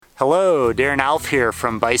Hello, Darren Alf here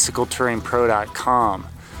from BicycleTouringPro.com.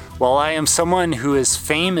 While I am someone who is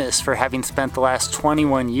famous for having spent the last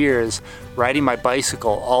 21 years riding my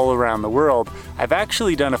bicycle all around the world, I've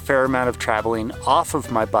actually done a fair amount of traveling off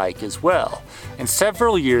of my bike as well. And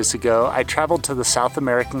several years ago, I traveled to the South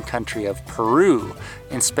American country of Peru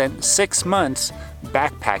and spent 6 months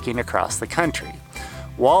backpacking across the country.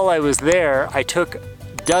 While I was there, I took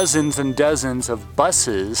dozens and dozens of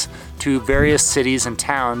buses to various cities and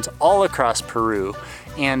towns all across Peru.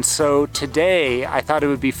 And so today I thought it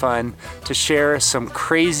would be fun to share some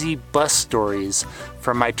crazy bus stories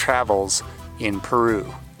from my travels in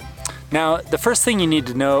Peru. Now, the first thing you need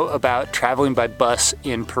to know about traveling by bus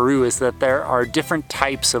in Peru is that there are different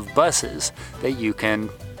types of buses that you can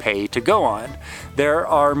pay to go on. There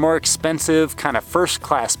are more expensive kind of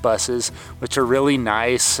first-class buses, which are really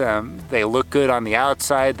nice. They look good on the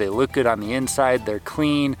outside, they look good on the inside, they're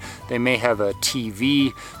clean. They may have a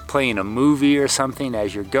TV playing a movie or something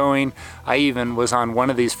as you're going. I even was on one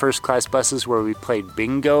of these first-class buses where we played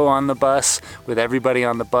bingo on the bus with everybody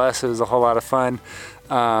on the bus. It was a whole lot of fun.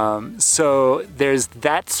 So there's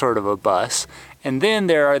that sort of a bus. And then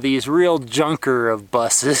there are these real junker of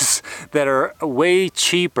buses that are way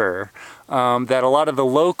cheaper that a lot of the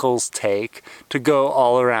locals take to go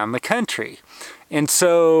all around the country. And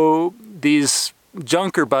so these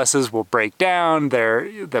junker buses will break down,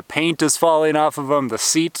 the paint is falling off of them, the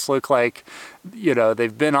seats look like, you know,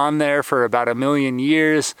 they've been on there for about 1 million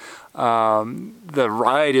years. The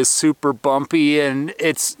ride is super bumpy, and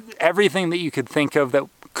it's everything that you could think of that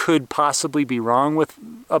could possibly be wrong with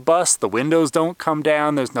a bus. The windows don't come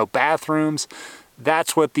down, there's no bathrooms.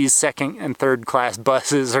 That's what these second and third class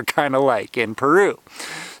buses are kind of like in Peru.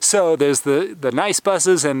 So there's the nice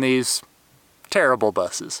buses and these terrible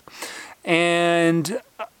buses. And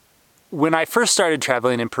when I first started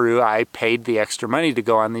traveling in Peru, I paid the extra money to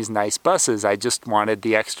go on these nice buses. I just wanted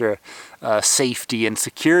the extra safety and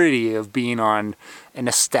security of being on an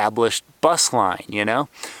established bus line, you know?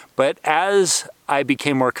 But as I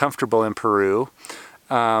became more comfortable in Peru,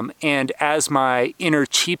 and as my inner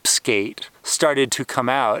cheapskate started to come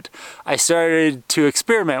out, I started to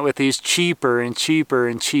experiment with these cheaper and cheaper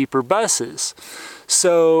and cheaper buses.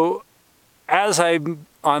 So as I'm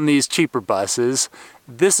on these cheaper buses,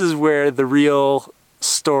 this is where the real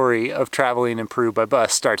story of traveling in Peru by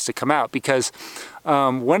bus starts to come out, because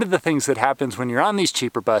one of the things that happens when you're on these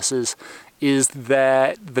cheaper buses is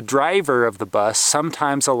that the driver of the bus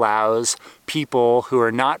sometimes allows people who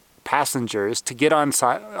are not passengers to get on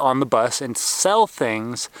the bus and sell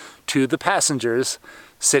things to the passengers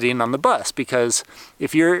sitting on the bus. Because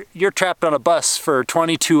if you're trapped on a bus for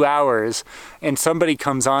 22 hours and somebody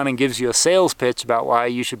comes on and gives you a sales pitch about why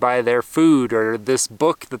you should buy their food or this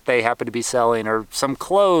book that they happen to be selling or some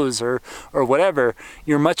clothes or whatever,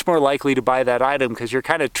 you're much more likely to buy that item because you're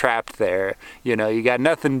kind of trapped there. You know, you got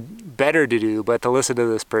nothing better to do but to listen to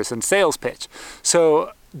this person's sales pitch.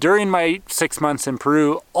 So during my 6 months in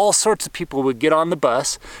Peru, all sorts of people would get on the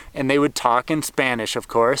bus and they would talk in Spanish, of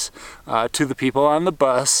course, to the people on the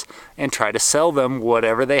bus and try to sell them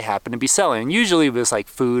whatever they happen to be selling. Usually it was like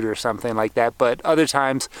food or something like that, but other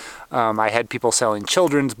times I had people selling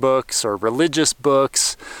children's books or religious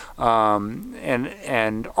books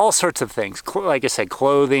and all sorts of things. Like I said,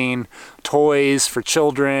 clothing, toys for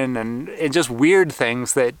children, and just weird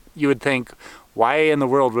things that you would think, why in the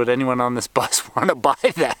world would anyone on this bus want to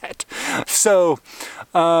buy that? So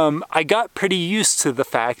I got pretty used to the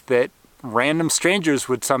fact that random strangers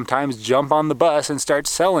would sometimes jump on the bus and start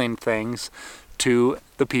selling things to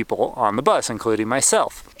the people on the bus, including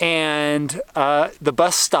myself. And the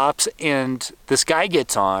bus stops and this guy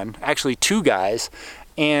gets on, actually 2 guys,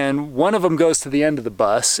 and one of them goes to the end of the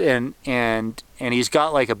bus and he's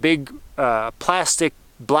got like a big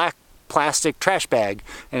black plastic trash bag,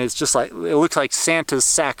 and it's just like, it looks like Santa's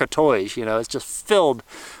sack of toys, you know, it's just filled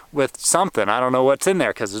with something. I don't know what's in there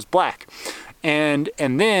because it's black. And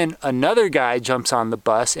then another guy jumps on the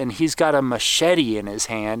bus and he's got a machete in his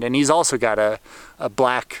hand, and he's also got a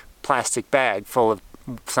black plastic bag full of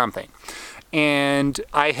something. And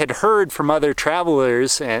I had heard from other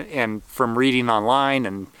travelers and from reading online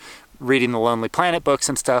and reading the Lonely Planet books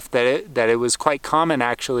and stuff that it was quite common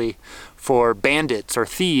actually for bandits or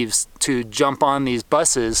thieves to jump on these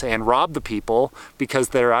buses and rob the people because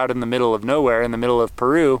they're out in the middle of nowhere, in the middle of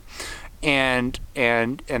Peru, and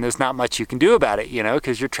there's not much you can do about it, you know,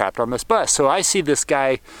 because you're trapped on this bus. So I see this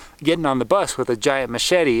guy getting on the bus with a giant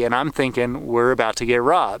machete, and I'm thinking we're about to get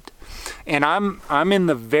robbed. And I'm in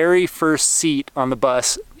the very first seat on the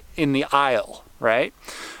bus in the aisle, right?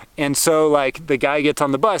 And so like the guy gets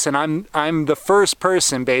on the bus, and I'm the first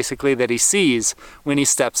person basically that he sees when he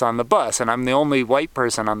steps on the bus, and I'm the only white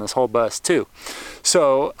person on this whole bus too.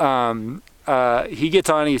 So he gets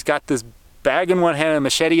on, he's got this bag in one hand and a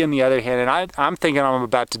machete in the other hand, and I'm thinking I'm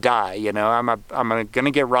about to die, you know, I'm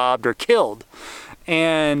gonna get robbed or killed.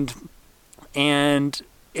 And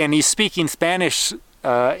he's speaking Spanish,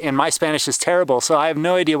 and my Spanish is terrible, so I have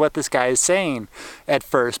no idea what this guy is saying at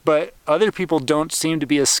first, but other people don't seem to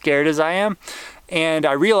be as scared as I am. And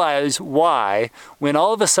I realize why when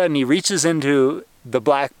all of a sudden he reaches into the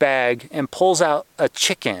black bag and pulls out a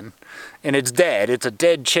chicken, and it's dead. It's a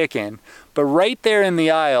dead chicken. But right there in the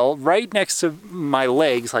aisle, right next to my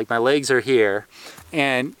legs, like my legs are here,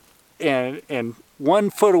 and 1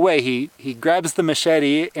 foot away, he grabs the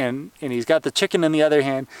machete, and he's got the chicken in the other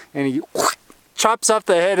hand, and he chops off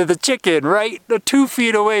the head of the chicken right 2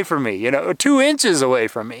 feet away from me, you know, 2 inches away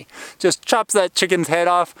from me. Just chops that chicken's head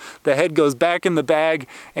off, the head goes back in the bag,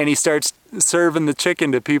 and he starts serving the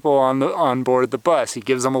chicken to people on board the bus. He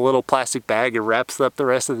gives them a little plastic bag and wraps up the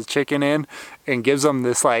rest of the chicken in, and gives them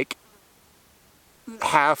this like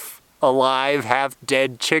half alive, half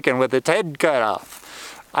dead chicken with its head cut off.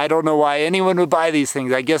 I don't know why anyone would buy these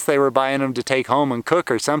things. I guess they were buying them to take home and cook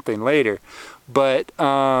or something later. But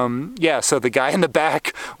yeah, so the guy in the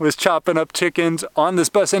back was chopping up chickens on this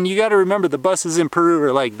bus. And you got to remember, the buses in Peru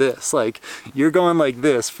are like this. Like, you're going like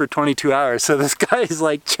this for 22 hours. So this guy is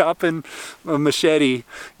like chopping a machete,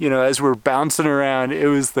 you know, as we're bouncing around. It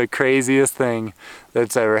was the craziest thing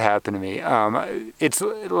that's ever happened to me. It's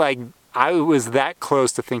like, I was that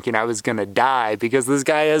close to thinking I was gonna die because this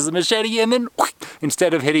guy has a machete, and then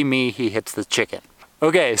instead of hitting me, he hits the chicken.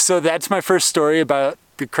 Okay, so that's my first story about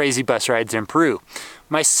the crazy bus rides in Peru.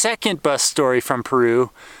 My second bus story from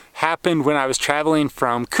Peru happened when I was traveling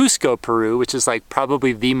from Cusco, Peru, which is like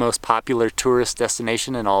probably the most popular tourist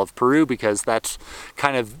destination in all of Peru, because that's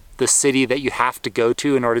kind of the city that you have to go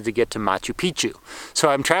to in order to get to Machu Picchu. So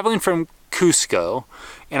I'm traveling from Cusco,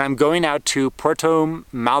 and I'm going out to Puerto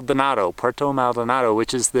Maldonado,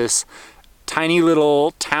 which is this tiny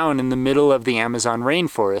little town in the middle of the Amazon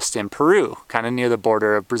rainforest in Peru, kind of near the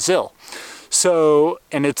border of Brazil. So,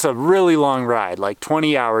 and it's a really long ride, like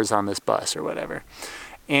 20 hours on this bus or whatever.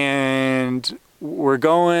 And we're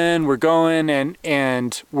going,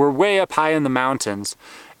 and we're way up high in the mountains.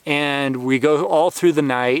 And we go all through the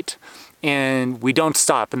night, and we don't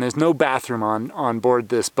stop, and there's no bathroom on board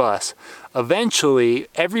this bus. Eventually,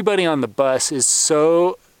 everybody on the bus is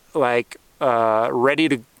so like ready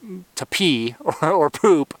to pee or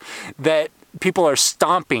poop that people are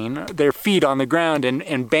stomping their feet on the ground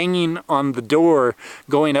and banging on the door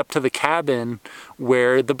going up to the cabin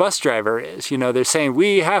where the bus driver is. You know, they're saying,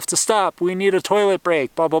 we have to stop, we need a toilet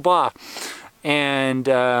break, blah, blah, blah. And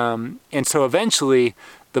so eventually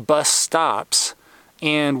the bus stops,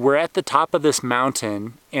 and we're at the top of this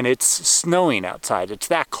mountain, and it's snowing outside. It's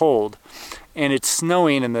that cold. And it's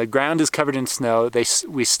snowing, and the ground is covered in snow.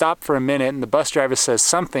 We stop for a minute, and the bus driver says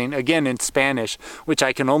something, again in Spanish, which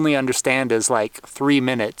I can only understand as like 3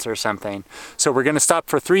 minutes or something. So we're gonna stop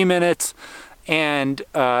for 3 minutes, and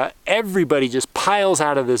everybody just piles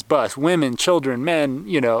out of this bus. Women, children, men,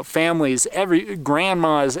 you know, families,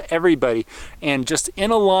 grandmas, everybody. And just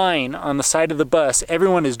in a line on the side of the bus,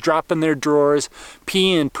 everyone is dropping their drawers,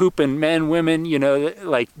 peeing, pooping, men, women, you know,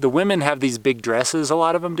 like the women have these big dresses, a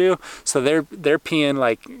lot of them do. So they're peeing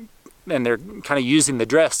like, and they're kind of using the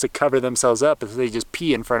dress to cover themselves up as they just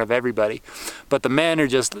pee in front of everybody. But the men are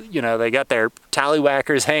just, you know, they got their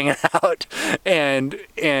tallywhackers hanging out, and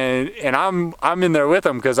I'm in there with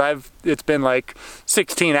them because it's been like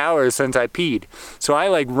 16 hours since I peed. So I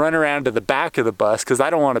like run around to the back of the bus because I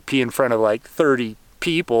don't want to pee in front of like 30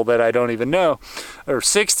 people that I don't even know, or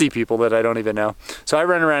 60 people that I don't even know. So I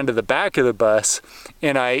run around to the back of the bus,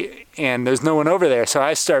 and there's no one over there. So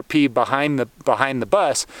I start pee behind the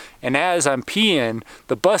bus, and as I'm peeing,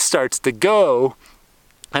 the bus starts to go,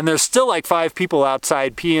 and there's still like 5 people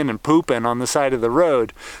outside peeing and pooping on the side of the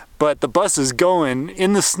road. But the bus is going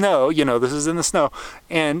in the snow, you know, this is in the snow.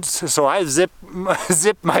 And so I zip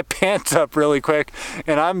my pants up really quick,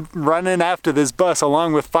 and I'm running after this bus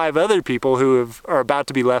along with 5 other people who are about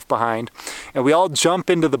to be left behind. And we all jump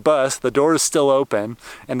into the bus, the door is still open,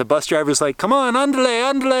 and the bus driver's like, come on,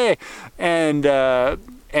 andale.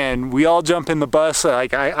 And we all jump in the bus,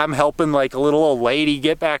 like I'm helping like a little old lady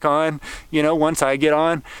get back on, you know, once I get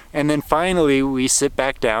on. And then finally we sit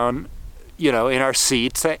back down, you know, in our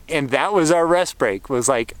seats, and that was our rest break. Was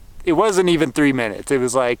like, it wasn't even 3 minutes, it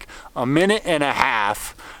was like a minute and a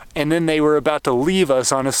half, and then they were about to leave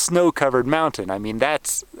us on a snow-covered mountain. I mean,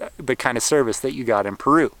 that's the kind of service that you got in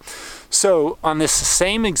Peru. So on this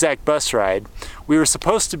same exact bus ride, we were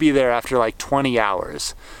supposed to be there after like 20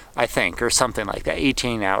 hours, I think, or something like that,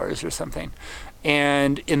 18 hours or something.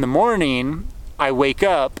 And in the morning, I wake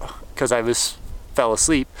up, because I fell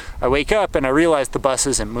asleep, I wake up and I realize the bus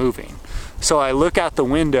isn't moving. So I look out the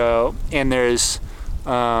window and there's,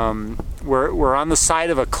 we're on the side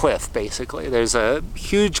of a cliff, basically. There's a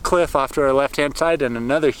huge cliff off to our left-hand side and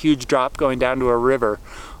another huge drop going down to a river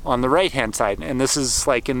on the right-hand side. And this is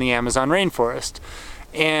like in the Amazon rainforest.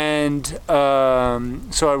 And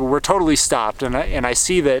so we're totally stopped, and I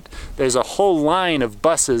see that there's a whole line of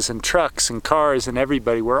buses and trucks and cars and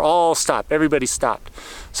everybody. We're all stopped. Everybody's stopped.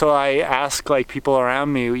 So I ask like people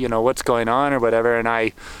around me, you know, what's going on or whatever, and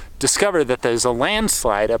I discover that there's a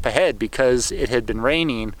landslide up ahead because it had been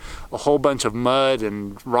raining. A whole bunch of mud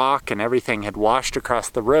and rock and everything had washed across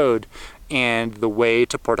the road, and the way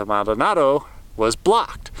to Puerto Maldonado was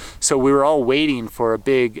blocked. So we were all waiting for a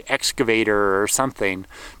big excavator or something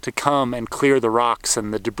to come and clear the rocks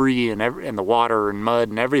and the debris and the water and mud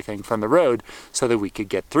and everything from the road so that we could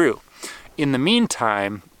get through. In the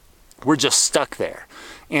meantime, we're just stuck there.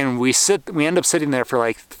 And we end up sitting there for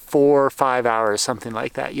like 4 or 5 hours, something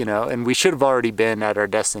like that, you know, and we should have already been at our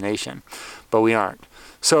destination, but we aren't.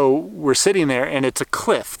 So we're sitting there and it's a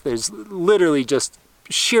cliff. There's literally just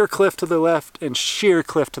sheer cliff to the left and sheer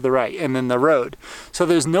cliff to the right, and then the road. So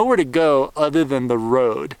there's nowhere to go other than the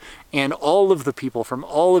road, and all of the people from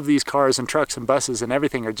all of these cars and trucks and buses and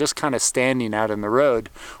everything are just kind of standing out in the road,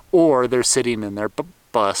 or they're sitting in their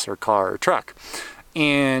bus or car or truck.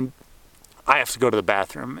 And I have to go to the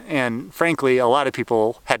bathroom, and frankly a lot of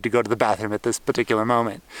people had to go to the bathroom at this particular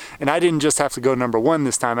moment, and I didn't just have to go number 1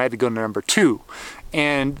 this time, I had to go to number 2.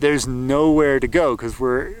 And there's nowhere to go because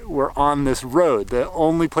we're on this road. The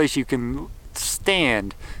only place you can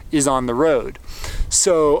stand is on the road.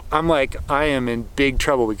 So I'm like, I am in big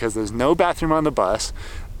trouble because there's no bathroom on the bus,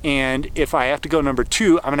 and if I have to go number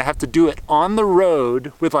 2, I'm gonna have to do it on the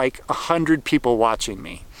road with like 100 people watching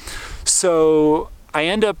me. So I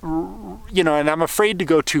end up, you know, and I'm afraid to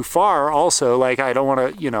go too far also. Like, I don't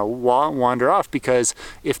want to, you know, wander off, because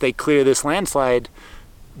if they clear this landslide,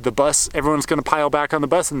 the bus, everyone's going to pile back on the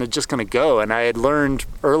bus and they're just going to go. And I had learned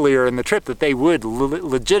earlier in the trip that they would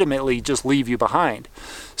legitimately just leave you behind.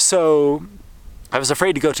 So I was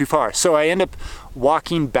afraid to go too far. So I end up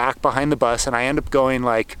walking back behind the bus, and I end up going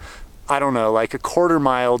like, I don't know, like a quarter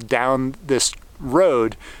mile down this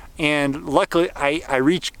road. And luckily I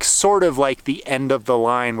reach sort of like the end of the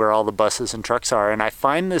line where all the buses and trucks are, and I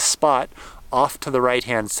find this spot off to the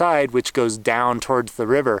right-hand side, which goes down towards the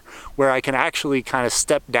river, where I can actually kind of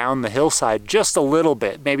step down the hillside just a little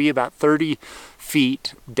bit, maybe about 30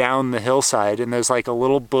 feet down the hillside, and there's like a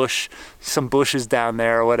little bush, some bushes down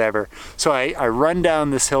there or whatever. So I run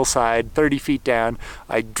down this hillside 30 feet down,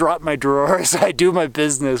 I drop my drawers, I do my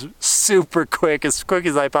business super quick, as quick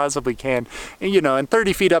as I possibly can. And, you know, and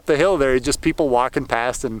 30 feet up the hill there are just people walking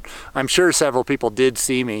past, and I'm sure several people did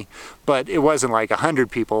see me, but it wasn't like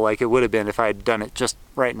 100 people like it would have been if I had done it just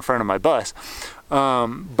right in front of my bus.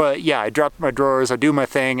 But yeah, I drop my drawers, I do my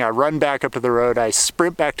thing, I run back up to the road, I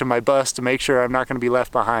sprint back to my bus to make sure I'm not going to be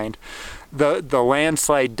left behind. The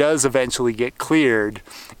landslide does eventually get cleared,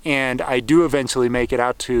 and I do eventually make it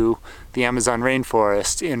out to the Amazon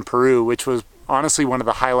rainforest in Peru, which was honestly one of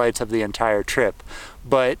the highlights of the entire trip.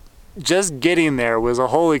 But just getting there was a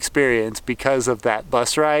whole experience because of that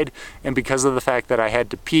bus ride, and because of the fact that I had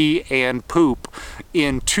to pee and poop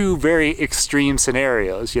in 2 very extreme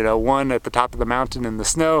scenarios. You know, 1 at the top of the mountain in the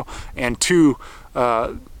snow, and 2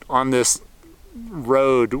 on this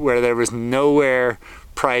road where there was nowhere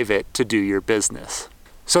private to do your business.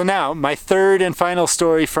 So now, my third and final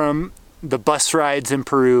story from the bus rides in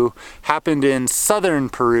Peru happened in southern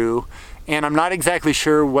Peru, and I'm not exactly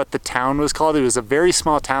sure what the town was called. It was a very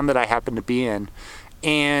small town that I happened to be in,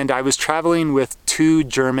 and I was traveling with 2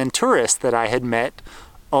 German tourists that I had met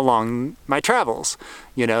along my travels,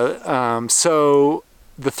 you know. So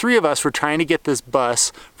the 3 of us were trying to get this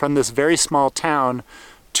bus from this very small town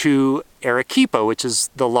to Arequipa, which is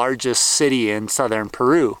the largest city in southern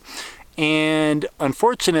Peru. And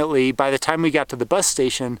unfortunately, by the time we got to the bus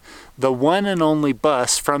station, the one and only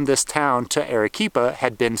bus from this town to Arequipa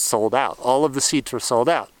had been sold out. All of the seats were sold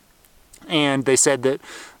out. And they said that,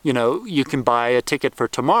 you know, you can buy a ticket for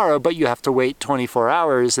tomorrow, but you have to wait 24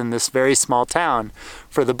 hours in this very small town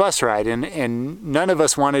for the bus ride. And none of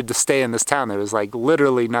us wanted to stay in this town. There was like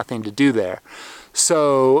literally nothing to do there.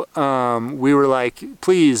 So we were like,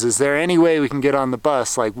 please, is there any way we can get on the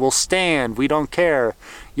bus? Like, we'll stand, we don't care,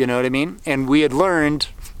 you know what I mean? And we had learned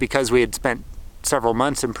because we had spent several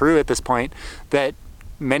months in Peru at this point, that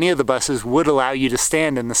many of the buses would allow you to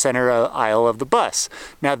stand in the center aisle of the bus.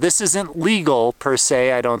 Now, this isn't legal per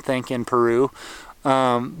se, I don't think, in Peru,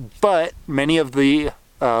 but many of the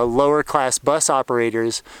lower class bus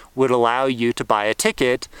operators would allow you to buy a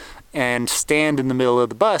ticket and stand in the middle of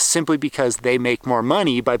the bus simply because they make more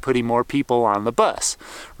money by putting more people on the bus,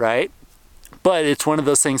 right? But it's one of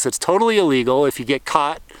those things that's totally illegal. If you get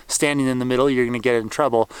caught standing in the middle, you're going to get in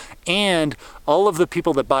trouble. And all of the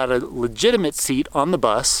people that bought a legitimate seat on the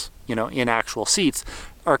bus, you know, in actual seats,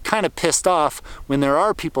 are kind of pissed off when there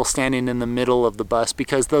are people standing in the middle of the bus,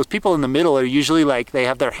 because those people in the middle are usually like, they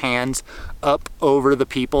have their hands up over the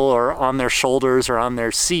people or on their shoulders or on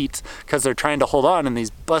their seats because they're trying to hold on, and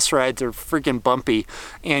these bus rides are freaking bumpy,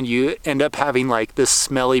 and you end up having like this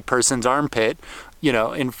smelly person's armpit, you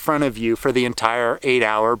know, in front of you for the entire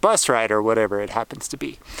 8-hour bus ride or whatever it happens to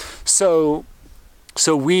be. So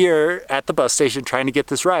we are at the bus station trying to get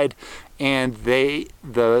this ride, and the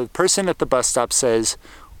person at the bus stop says,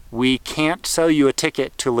 we can't sell you a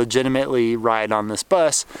ticket to legitimately ride on this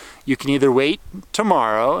bus. You can either wait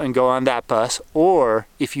tomorrow and go on that bus, or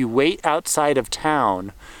if you wait outside of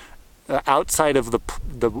town, outside of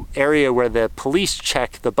the area where the police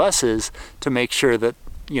check the buses to make sure that,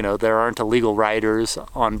 you know, there aren't illegal riders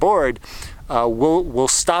on board, we'll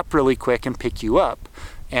stop really quick and pick you up.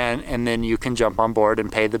 And then you can jump on board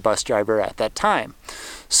and pay the bus driver at that time.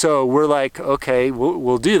 So we're like, okay,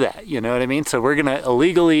 we'll do that, you know what I mean? So we're gonna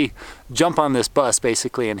illegally jump on this bus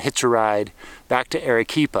basically and hitch a ride back to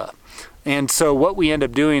Arequipa. And so what we end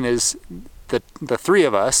up doing is the three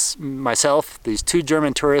of us, myself, these 2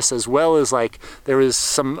 German tourists, as well as like there was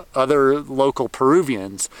some other local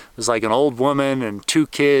Peruvians. It was like an old woman and 2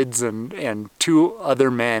 kids and 2 other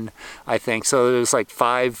men, I think. So it was like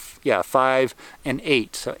 5 and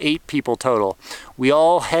 8, so 8 people total. We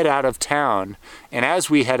all head out of town, and as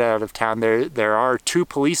we head out of town, there are 2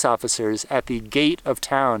 police officers at the gate of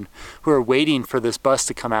town who are waiting for this bus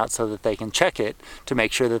to come out so that they can check it to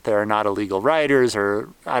make sure that there are not illegal riders or,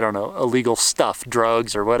 I don't know, illegal stuff,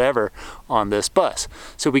 drugs or whatever on this bus.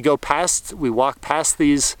 So we walk past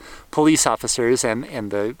these police officers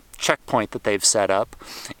and the checkpoint that they've set up,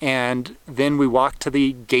 and then we walk to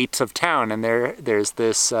the gates of town, and there's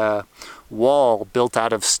this wall built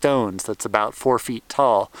out of stones that's about 4 feet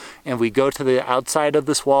tall, and we go to the outside of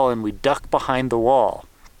this wall and we duck behind the wall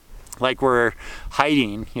like we're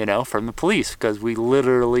hiding, you know, from the police, because we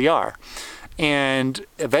literally are. And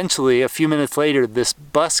eventually, a few minutes later, this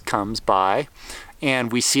bus comes by,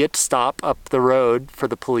 and we see it stop up the road for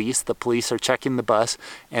the police. The police are checking the bus,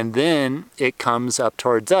 and then it comes up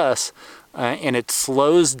towards us, and it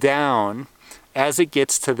slows down as it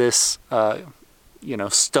gets to this, you know,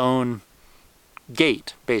 stone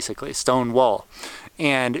gate, basically, stone wall.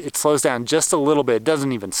 And it slows down just a little bit. It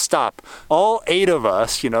doesn't even stop. All 8 of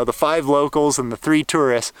us, you know, the 5 locals and the 3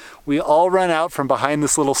 tourists, we all run out from behind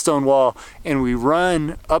this little stone wall, and we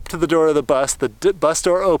run up to the door of the bus. The bus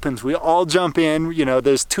door opens. We all jump in. You know,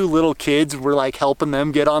 there's 2 little kids. We're like helping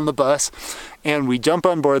them get on the bus. And we jump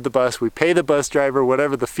on board the bus. We pay the bus driver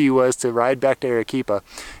whatever the fee was to ride back to Arequipa.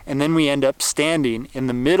 And then we end up standing in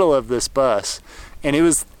the middle of this bus. And it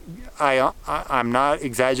was, I'm not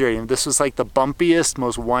exaggerating, this was like the bumpiest,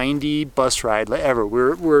 most windy bus ride ever.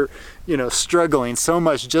 We're you know, struggling so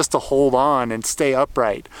much just to hold on and stay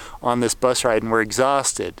upright on this bus ride, and we're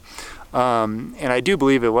exhausted. And I do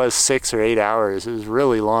believe it was 6 or 8 hours. It was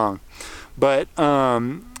really long. But,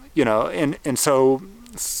 you know, and so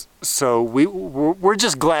we're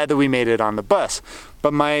just glad that we made it on the bus.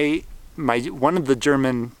 But my one of the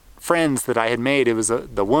German friends that I had made, it was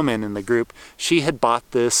the woman in the group, she had bought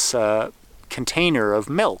this container of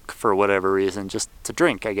milk for whatever reason, just to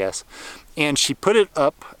drink, I guess. And she put it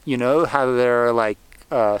up, you know how there are like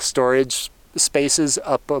storage spaces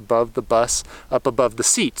up above the bus, up above the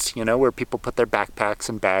seats, you know, where people put their backpacks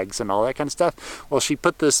and bags and all that kind of stuff. Well, she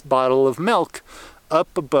put this bottle of milk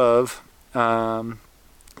up above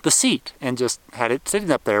the seat and just had it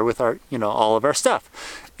sitting up there with our, you know, all of our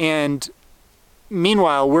stuff. And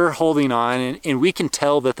meanwhile, we're holding on, and we can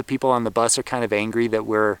tell that the people on the bus are kind of angry that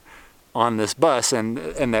we're on this bus, and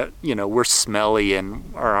that, you know, we're smelly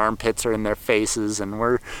and our armpits are in their faces, and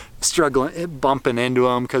we're struggling, bumping into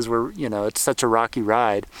them because we're, you know, it's such a rocky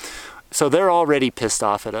ride. So they're already pissed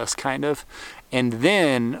off at us, kind of. And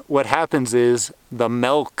then what happens is the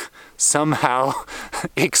milk somehow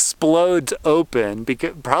explodes open,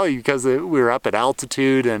 probably because we were up at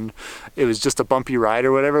altitude and it was just a bumpy ride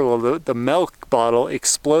or whatever. Well, the milk bottle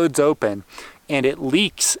explodes open and it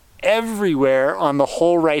leaks everywhere on the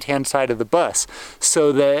whole right-hand side of the bus,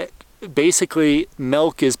 so that basically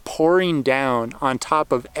milk is pouring down on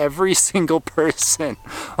top of every single person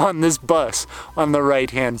on this bus on the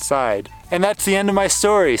right-hand side. And that's the end of my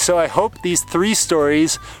story. So I hope these 3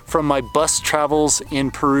 stories from my bus travels in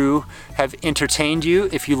Peru have entertained you.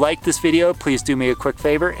 If you like this video, please do me a quick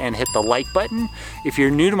favor and hit the like button. If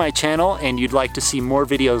you're new to my channel and you'd like to see more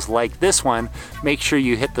videos like this one, make sure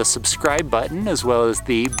you hit the subscribe button as well as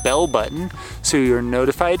the bell button so you're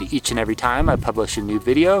notified each and every time I publish a new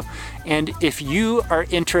video. And if you are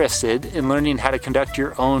interested in learning how to conduct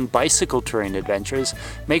your own bicycle touring adventures,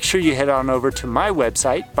 make sure you head on over to my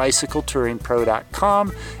website,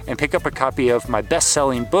 bicycletouringpro.com, and pick up a copy of my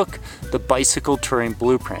best-selling book, The Bicycle Touring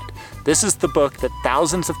Blueprint. This is the book that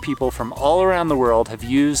thousands of people from all around the world have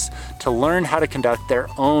used to learn how to conduct their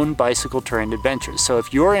own bicycle touring adventures. So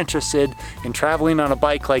if you're interested in traveling on a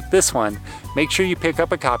bike like this one, make sure you pick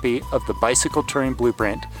up a copy of The Bicycle Touring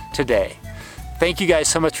Blueprint today. Thank you guys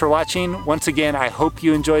so much for watching. Once again, I hope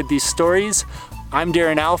you enjoyed these stories. I'm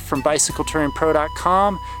Darren Alf from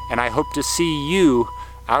bicycletouringpro.com, and I hope to see you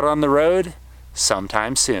out on the road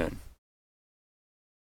sometime soon.